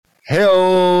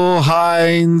Heyo,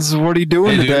 Heinz. What are you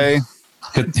doing today?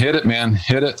 Hit it, man.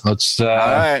 Hit it. Let's All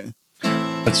right.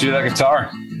 Let's hear that guitar.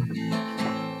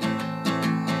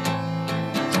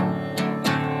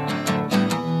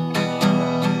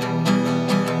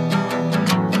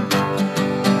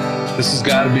 This has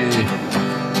got to be...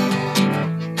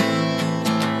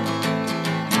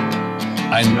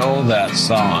 I know that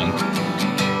song.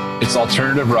 It's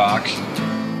alternative rock.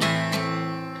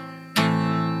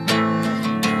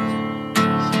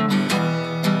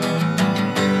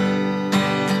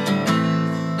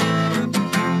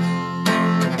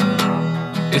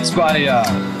 It's by,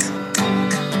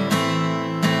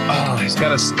 he's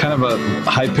got a kind of a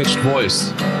high-pitched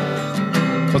voice.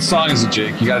 What song is it,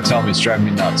 Jake? You got to tell me. It's driving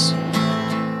me nuts.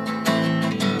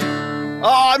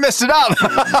 Oh, I messed it up.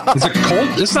 Is it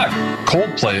Cold? It's not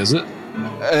Coldplay, is it?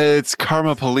 It's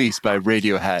Karma Police by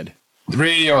Radiohead.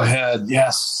 Radiohead,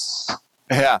 yes.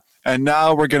 Yeah. And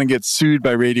now we're going to get sued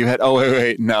by Radiohead. Oh,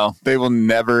 wait. No, they will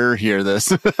never hear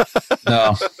this.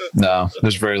 No.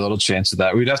 There's very little chance of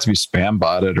that. We'd have to be spam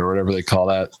botted or whatever they call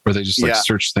that, where they just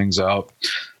search things out.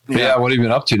 But yeah, what have you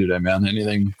been up to today, man?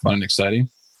 Anything fun and exciting?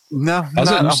 No. How's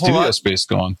that new studio space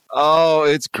going? Oh,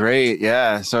 it's great.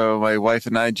 Yeah. So my wife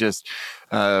and I just,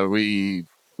 we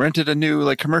rented a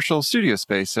new commercial studio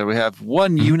space. So we have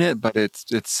one unit, but it's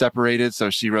separated. So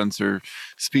she runs her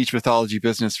speech pathology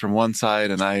business from one side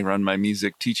and I run my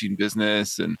music teaching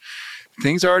business, and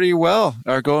things are going well.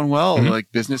 Mm-hmm.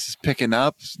 Business is picking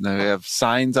up. We have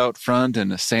signs out front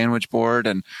and a sandwich board,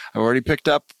 and I've already picked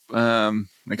up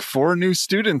 4 new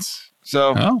students.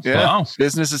 So wow.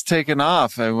 Business is taking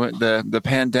off. The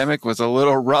pandemic was a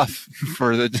little rough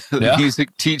for the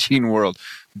music teaching world,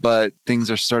 but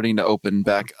things are starting to open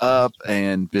back up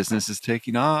and business is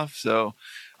taking off. So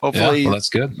hopefully that's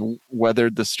good.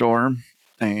 Weathered the storm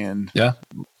and we're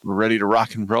ready to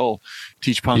rock and roll.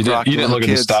 Teach punk rock. You didn't look at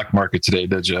the stock market today,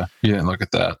 did you? You didn't look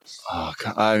at that. Oh,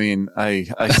 God. I mean, I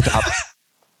stopped.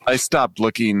 I stopped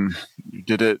looking.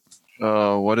 Did it?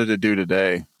 What did it do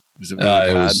today? Was it really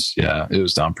bad? It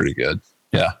was down pretty good.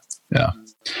 Yeah.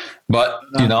 But,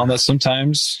 that's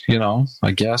sometimes,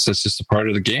 I guess it's just a part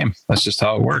of the game. That's just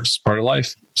how it works. Part of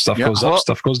life. Stuff goes up,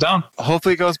 stuff goes down.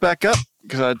 Hopefully it goes back up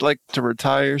because I'd like to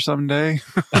retire someday.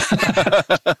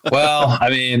 Well, I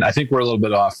mean, I think we're a little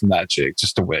bit off from that, Jake.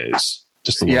 Just a ways.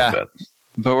 Just a little bit.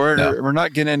 But we're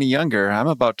not getting any younger. I'm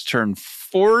about to turn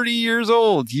 40 years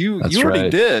old. You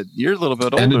already did. You're a little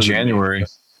bit older. End of January.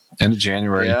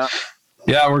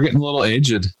 Yeah, we're getting a little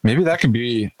aged. Maybe that could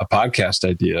be a podcast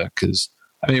idea because,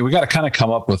 we got to kind of come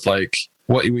up with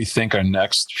what we think our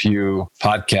next few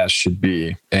podcasts should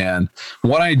be. And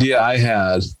one idea I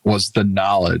had was the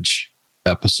knowledge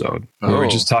episode where we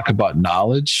just talk about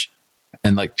knowledge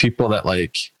and people that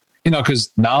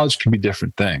because knowledge can be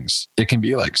different things. It can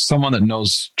be someone that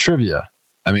knows trivia.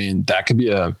 That could be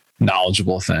a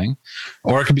knowledgeable thing,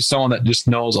 or it could be someone that just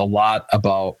knows a lot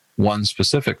about one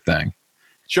specific thing.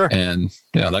 Sure. And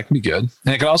that can be good.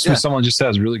 And it could also be someone just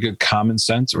has really good common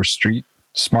sense or street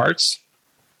smarts.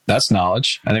 That's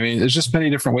knowledge. And there's just many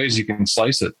different ways you can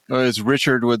slice it. As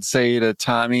Richard would say to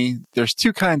Tommy, there's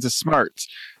 2 kinds of smarts.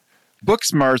 Book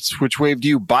smarts, which waved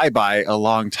you bye-bye a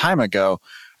long time ago,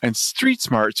 and street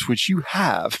smarts, which you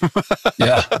have.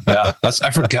 Yeah. I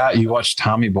forgot you watched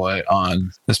Tommy Boy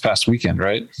on this past weekend,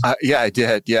 right? Yeah, I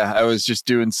did. Yeah, I was just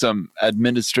doing some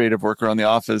administrative work around the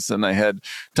office, and I had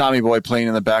Tommy Boy playing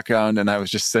in the background, and I was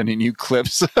just sending you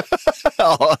clips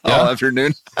all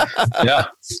afternoon. Yeah,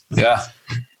 that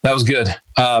was good.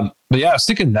 But yeah, I was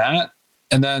thinking that,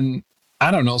 and then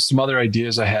I don't know, some other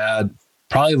ideas I had,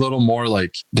 probably a little more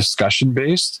discussion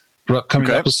based for upcoming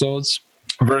episodes.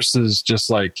 Versus just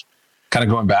kind of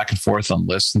going back and forth on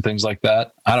lists and things like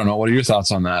that. I don't know. What are your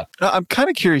thoughts on that? I'm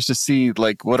kind of curious to see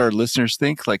what our listeners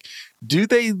think. Do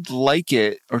they like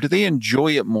it or do they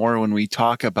enjoy it more when we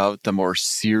talk about the more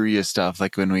serious stuff?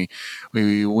 When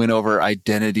we went over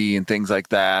identity and things like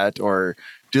that, or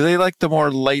do they like the more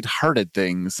lighthearted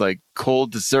things like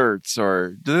cold desserts,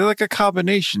 or do they like a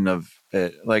combination of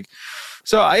it?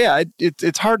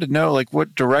 It's hard to know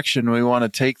what direction we want to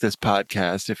take this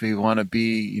podcast. If we want to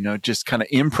be, just kind of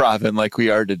improv like we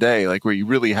are today, where you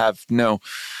really have no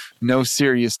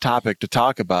serious topic to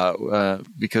talk about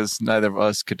because neither of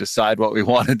us could decide what we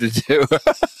wanted to do.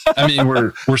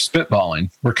 We're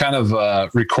spitballing. We're kind of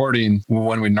recording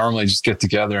when we normally just get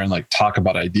together and talk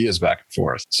about ideas back and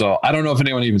forth. So I don't know if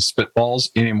anyone even spitballs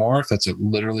anymore, if that's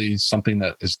literally something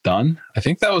that is done. I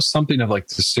think that was something of the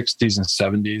 60s and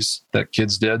 70s that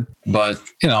kids did. But,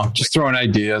 just throwing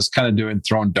ideas, kind of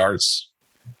throwing darts.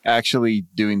 Actually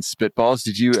doing spitballs.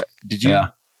 Did you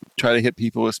try to hit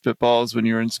people with spitballs when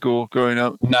you were in school growing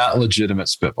up? Not legitimate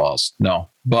spitballs, no.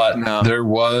 But there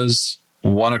was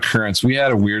one occurrence. We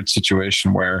had a weird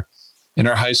situation where in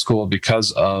our high school,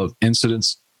 because of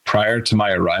incidents prior to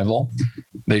my arrival,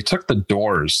 they took the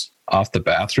doors off the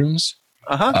bathrooms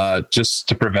just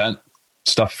to prevent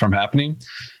stuff from happening.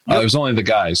 It was only the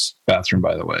guys' bathroom,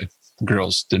 by the way. The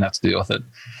girls didn't have to deal with it.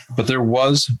 But there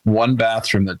was one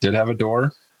bathroom that did have a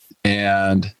door,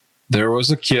 and there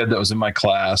was a kid that was in my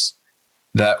class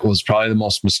that was probably the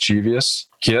most mischievous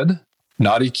kid,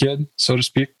 naughty kid, so to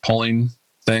speak, pulling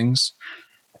things.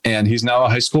 And he's now a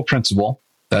high school principal.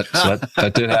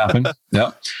 That did happen.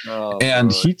 Yep. Oh,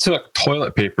 and Lord. He took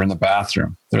toilet paper in the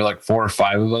bathroom. There were like 4 or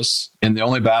 5 of us in the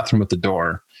only bathroom with the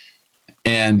door.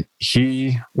 And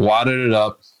he wadded it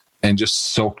up and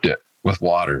just soaked it with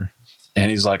water. And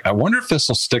he's like, I wonder if this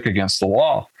will stick against the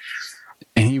wall.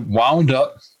 And he wound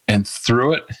up and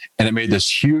threw it, and it made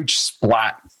this huge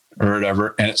splat or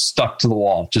whatever. And it stuck to the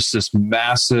wall, just this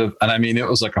massive. And I mean, it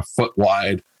was like a foot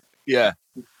wide. Yeah.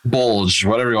 Bulge,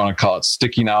 whatever you want to call it,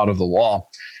 sticking out of the wall.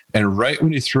 And right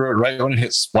when he threw it, right when it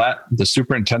hit splat, the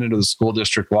superintendent of the school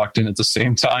district walked in at the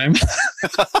same time.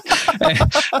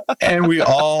 and we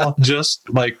all just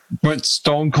like went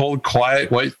stone cold quiet,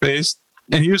 white faced.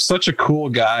 And he was such a cool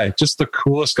guy, just the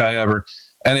coolest guy ever.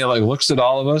 And he like looks at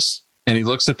all of us, and he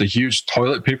looks at the huge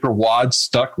toilet paper wad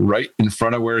stuck right in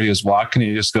front of where he was walking.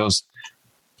 And he just goes,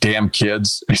 damn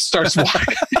kids. And he starts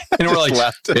walking. And we're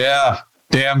like, yeah,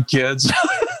 damn kids.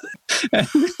 And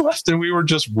we left, and we were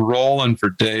just rolling for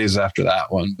days after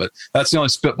that one. But that's the only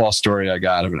spitball story I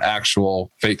got of an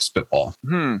actual fake spitball.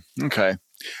 Okay.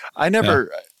 I never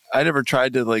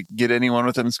tried to like get anyone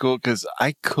with it in school because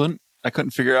I couldn't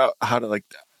figure out how to like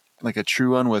a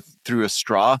true one through a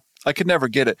straw. I could never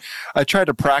get it. I tried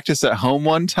to practice at home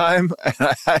one time, and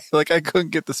I couldn't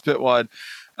get the spit wad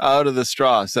out of the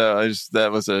straw. So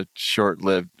that was a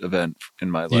short-lived event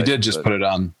in my life. You did just put it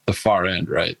on the far end,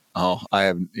 right? Oh, I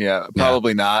have. Yeah,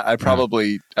 probably not. I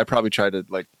probably tried to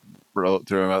like roll it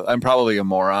through. I'm probably a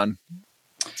moron.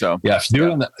 So yeah,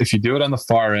 if you do it on the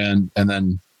far end and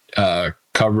then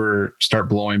start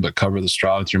blowing, but cover the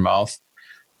straw with your mouth,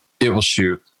 it will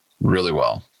shoot really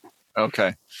well.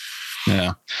 Okay. Yeah.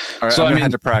 All right. So I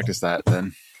had to practice that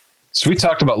then. So we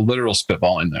talked about literal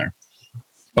spitballing there,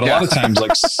 but a lot of times,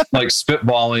 like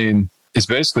spitballing is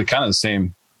basically kind of the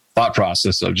same thought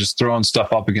process of just throwing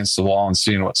stuff up against the wall and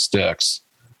seeing what sticks.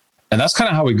 And that's kind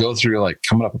of how we go through like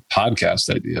coming up with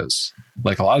podcast ideas.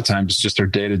 Like a lot of times it's just our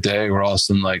day to day. We're all of a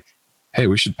sudden like, hey,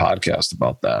 we should podcast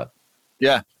about that.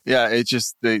 Yeah. Yeah. It's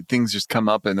just things just come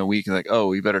up in the week like, oh,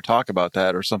 we better talk about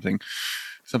that, or something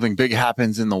big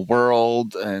happens in the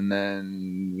world. And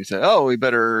then we say, oh, we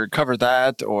better cover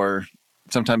that. Or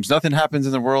sometimes nothing happens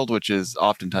in the world, which is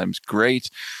oftentimes great.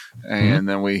 And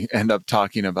then we end up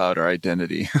talking about our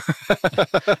identity.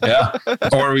 Yeah.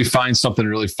 Or we find something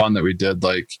really fun that we did.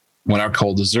 Like when our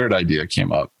cold dessert idea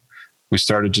came up, we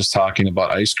started just talking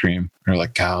about ice cream. And we're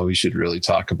like, God, we should really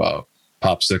talk about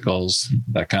popsicles,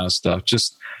 that kind of stuff.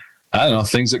 Just, I don't know,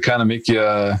 things that kind of make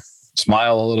you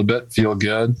smile a little bit, feel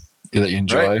good, that you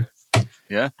enjoy. Right.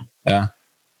 Yeah. Yeah.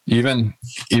 Even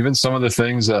some of the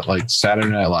things that like Saturday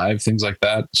Night Live, things like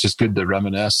that, it's just good to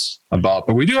reminisce about.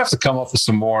 But we do have to come up with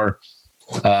some more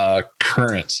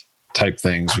current type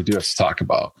things we do have to talk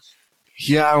about.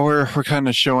 Yeah, we're kind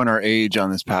of showing our age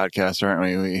on this podcast, aren't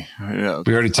we?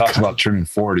 We already talked about turning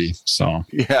 40, so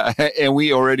yeah, and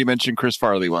we already mentioned Chris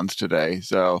Farley once today,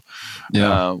 so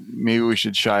yeah, maybe we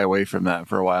should shy away from that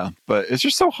for a while. But it's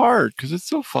just so hard because it's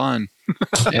so fun.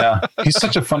 Yeah, he's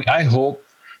such a funny. I hope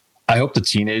the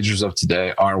teenagers of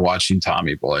today are watching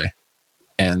Tommy Boy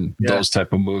and those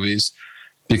type of movies,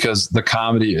 because the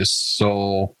comedy is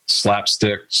so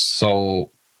slapstick,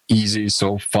 so easy,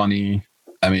 so funny.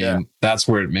 I mean, that's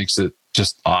where it makes it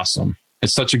just awesome.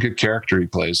 It's such a good character he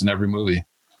plays in every movie.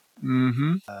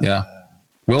 Mm-hmm. Yeah.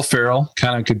 Will Ferrell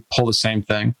kind of could pull the same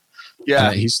thing.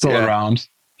 Yeah. He's still around.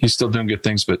 He's still doing good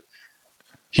things, but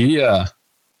he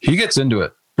gets into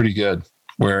it pretty good.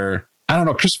 Where, I don't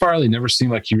know, Chris Farley never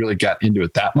seemed like he really got into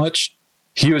it that much.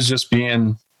 He was just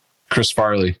being Chris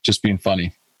Farley, just being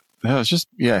funny. No, it's just,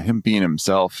 him being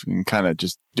himself and kind of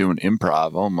just doing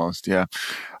improv almost. Yeah.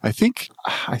 I think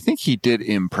he did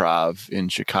improv in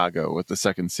Chicago with the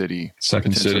Second City.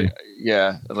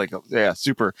 Yeah.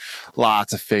 Super.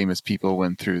 Lots of famous people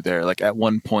went through there. Like at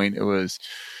one point it was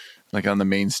like on the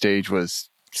main stage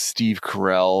was Steve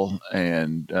Carell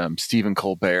and Stephen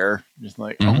Colbert. Just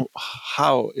like, oh,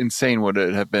 how insane would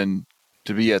it have been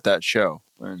to be at that show?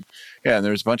 And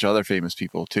there's a bunch of other famous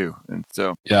people too. And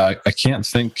so, I can't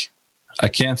think I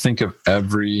can't think of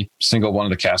every single one of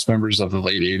the cast members of the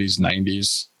late 80s,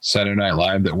 90s Saturday Night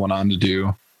Live that went on to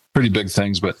do pretty big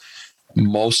things, but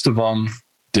most of them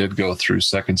did go through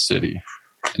Second City.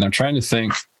 And I'm trying to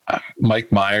think,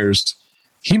 Mike Myers,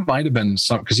 he might have been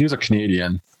some, because he was a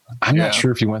Canadian. I'm not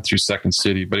sure if he went through Second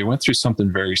City, but he went through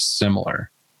something very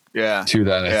similar to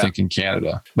that, I think, in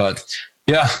Canada. But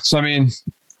yeah, so I mean,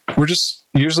 we just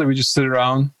sit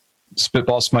around,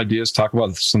 spitball some ideas, talk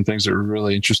about some things that we're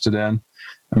really interested in.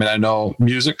 I mean, I know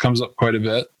music comes up quite a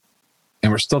bit,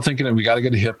 and we're still thinking that we got to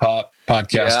get a hip hop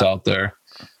podcast out there.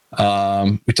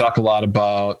 We talk a lot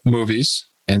about movies,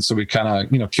 and so we kind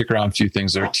of, kick around a few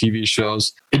things there, TV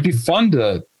shows. It'd be fun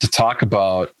to talk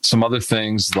about some other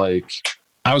things. Like,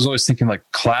 I was always thinking like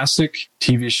classic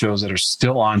TV shows that are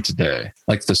still on today,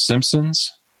 like The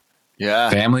Simpsons,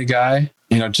 Family Guy,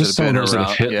 just some of those that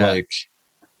have hit like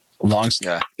long.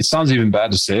 It sounds even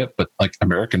bad to say it, but like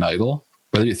American Idol,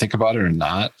 whether you think about it or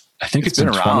not, I think it's been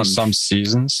in 20 some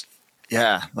seasons.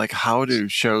 Yeah. Like, how do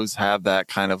shows have that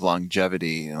kind of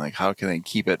longevity, and like, how can they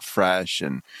keep it fresh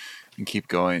and keep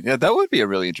going? Yeah, that would be a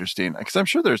really interesting, because I'm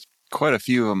sure there's quite a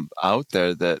few of them out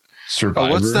there that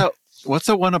Survivor. What's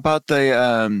the one about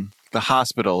the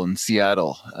hospital in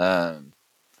Seattle?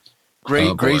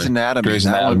 Grey's Anatomy. Grey's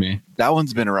Anatomy. That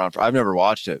one's been around I've never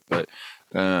watched it, but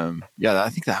I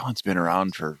think that one's been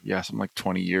around for something like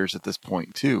 20 years at this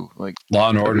point too. Like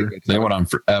Law and Order, they went on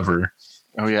forever.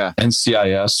 Oh yeah,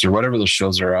 NCIS or whatever those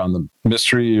shows are on, the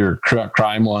mystery or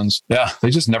crime ones. Yeah, they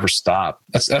just never stop.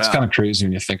 That's kind of crazy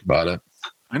when you think about it.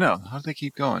 I know. How do they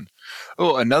keep going?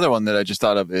 Oh, another one that I just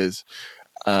thought of is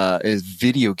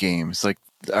video games, like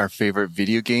our favorite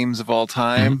video games of all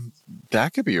time. Mm-hmm.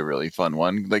 That could be a really fun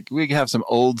one. Like, we can have some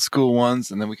old school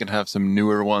ones, and then we can have some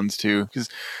newer ones too. Because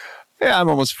I'm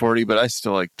almost 40, but I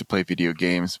still like to play video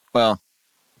games. Well,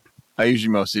 I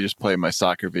usually mostly just play my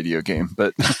soccer video game,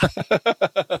 but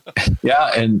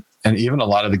and even a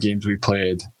lot of the games we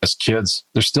played as kids,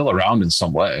 they're still around in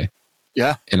some way.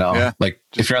 Yeah. Like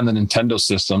if you're on the Nintendo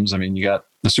systems, I mean, you got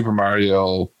the Super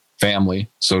Mario family,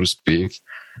 so to speak.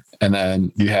 And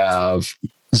then you have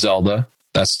Zelda,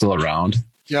 that's still around.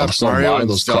 Yeah, Mario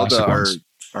and Zelda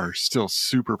are still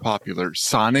super popular.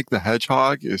 Sonic the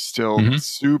Hedgehog is still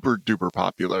super duper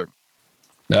popular.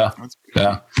 Yeah.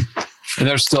 And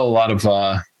there's still a lot of,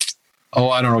 I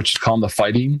don't know what you'd call them, the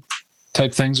fighting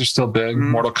type things are still big.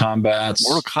 Mortal Kombat,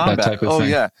 that type of thing.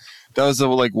 Yeah. That was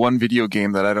one video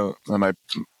game that my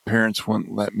parents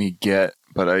wouldn't let me get,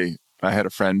 but I had a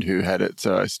friend who had it,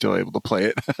 so I was still able to play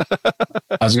it.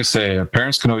 I was going to say,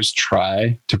 parents can always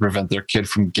try to prevent their kid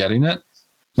from getting it,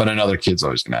 but another kid's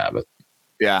always going to have it.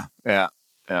 Yeah.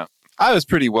 I was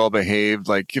pretty well behaved.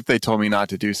 Like, if they told me not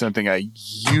to do something, I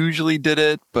usually did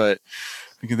it, but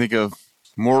I can think of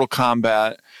Mortal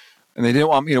Kombat, and they didn't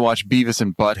want me to watch Beavis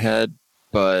and Butthead,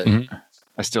 but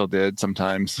I still did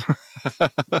sometimes.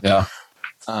 Yeah.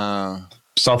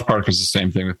 South Park is the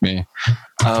same thing with me.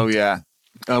 Oh, yeah.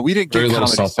 We didn't get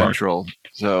Comedy Central,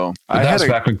 so that was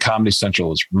back when Comedy Central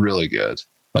was really good,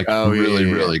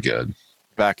 really good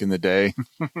back in the day.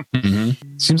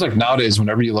 Seems like nowadays,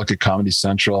 whenever you look at Comedy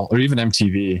Central or even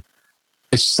MTV,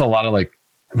 it's just a lot of like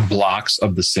blocks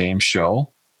of the same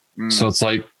show. So it's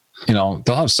like, they'll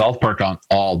have South Park on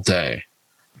all day,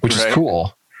 which is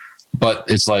cool, but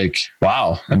it's like,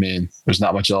 wow. I mean, there's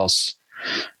not much else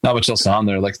on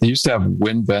there. Like, they used to have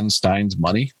Win Ben Stein's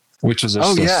Money, which was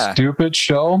a stupid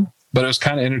show, but it was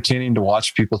kind of entertaining to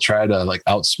watch people try to like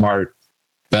outsmart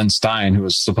Ben Stein, who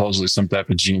was supposedly some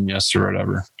type of genius or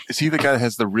whatever. Is he the guy that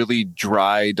has the really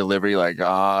dry delivery? Like,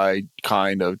 I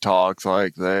kind of talks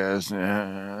like this.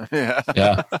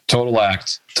 Yeah. Total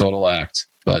act.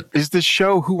 But is the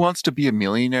show Who Wants to Be a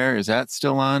Millionaire? Is that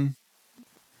still on?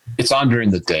 It's on during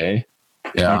the day.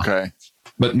 Yeah. Okay.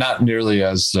 But not nearly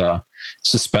as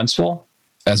suspenseful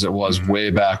as it was way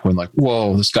back when, like,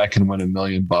 whoa, this guy can win $1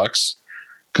 million.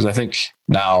 Because I think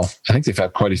they've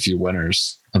had quite a few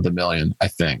winners of the million, I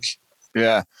think.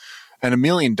 Yeah. And $1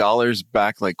 million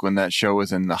back, like when that show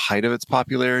was in the height of its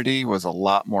popularity, was a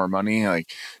lot more money.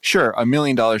 Like, sure, $1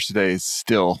 million today is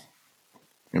still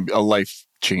a life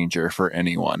changer for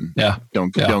anyone. Yeah.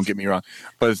 Don't get me wrong,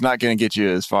 but it's not going to get you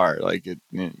as far. Like, you're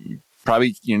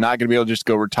not going to be able to just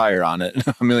go retire on it.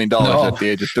 $1 million at the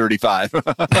age of 35.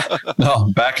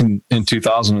 No, back in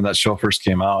 2000 when that show first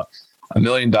came out, $1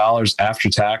 million after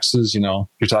taxes, you're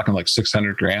talking like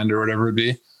 $600,000 or whatever it would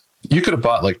be. You could have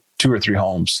bought like 2 or 3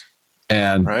 homes.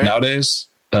 And nowadays,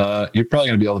 you're probably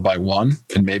going to be able to buy one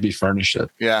and maybe furnish it.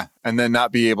 Yeah. And then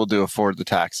not be able to afford the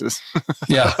taxes.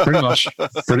 Yeah, pretty much.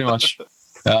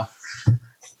 Yeah.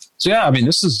 So yeah, I mean,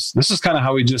 this is kind of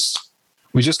how we just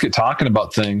we just get talking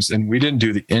about things, and we didn't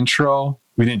do the intro.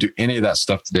 We didn't do any of that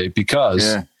stuff today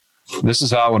because this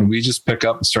is how, when we just pick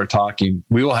up and start talking,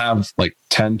 we will have like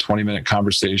 10, 20-minute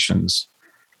conversations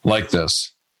like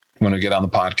this when we get on the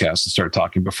podcast and start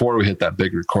talking before we hit that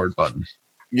big record button.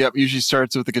 Yep. Usually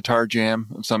starts with a guitar jam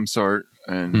of some sort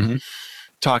and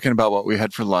talking about what we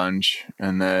had for lunch.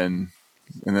 And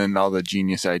then all the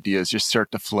genius ideas just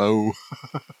start to flow.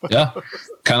 Yeah.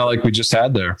 Kind of like we just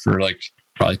had there for like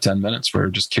probably 10 minutes. We're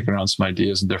just kicking around some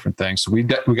ideas and different things. So we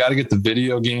got to get the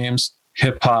video games,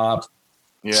 hip hop,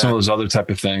 some of those other type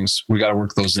of things. We got to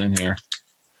work those in here.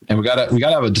 And we got to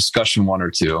have a discussion, one or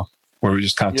two, where we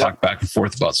just kind of talk back and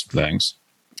forth about some things.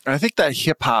 I think that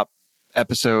hip hop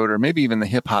episode, or maybe even the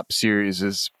hip hop series,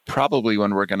 is probably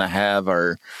when we're going to have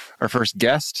our first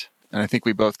guest. And I think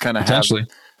we both kind of have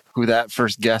who that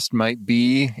first guest might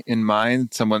be in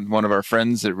mind. One of our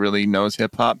friends that really knows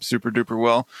hip hop super duper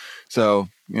well. So,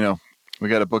 we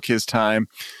got to book his time.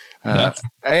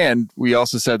 And we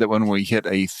also said that when we hit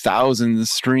 1,000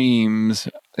 streams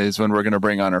is when we're going to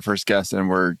bring on our first guest, and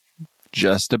we're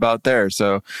just about there.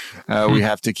 So we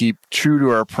have to keep true to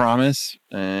our promise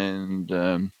and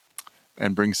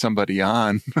bring somebody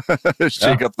on,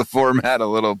 shake up the format a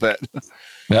little bit.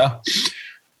 Yeah.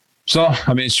 So,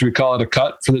 I mean, should we call it a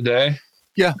cut for the day?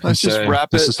 Yeah, let's just wrap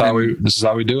it. This is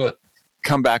how we do it.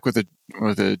 Come back with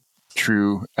a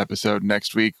true episode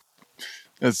next week.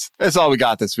 That's all we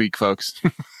got this week, folks.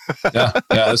 Yeah.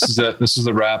 This is it. This is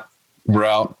the wrap. We're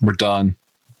out. We're done.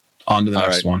 On to the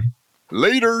next one.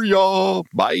 Later, y'all.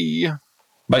 Bye.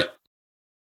 Bye.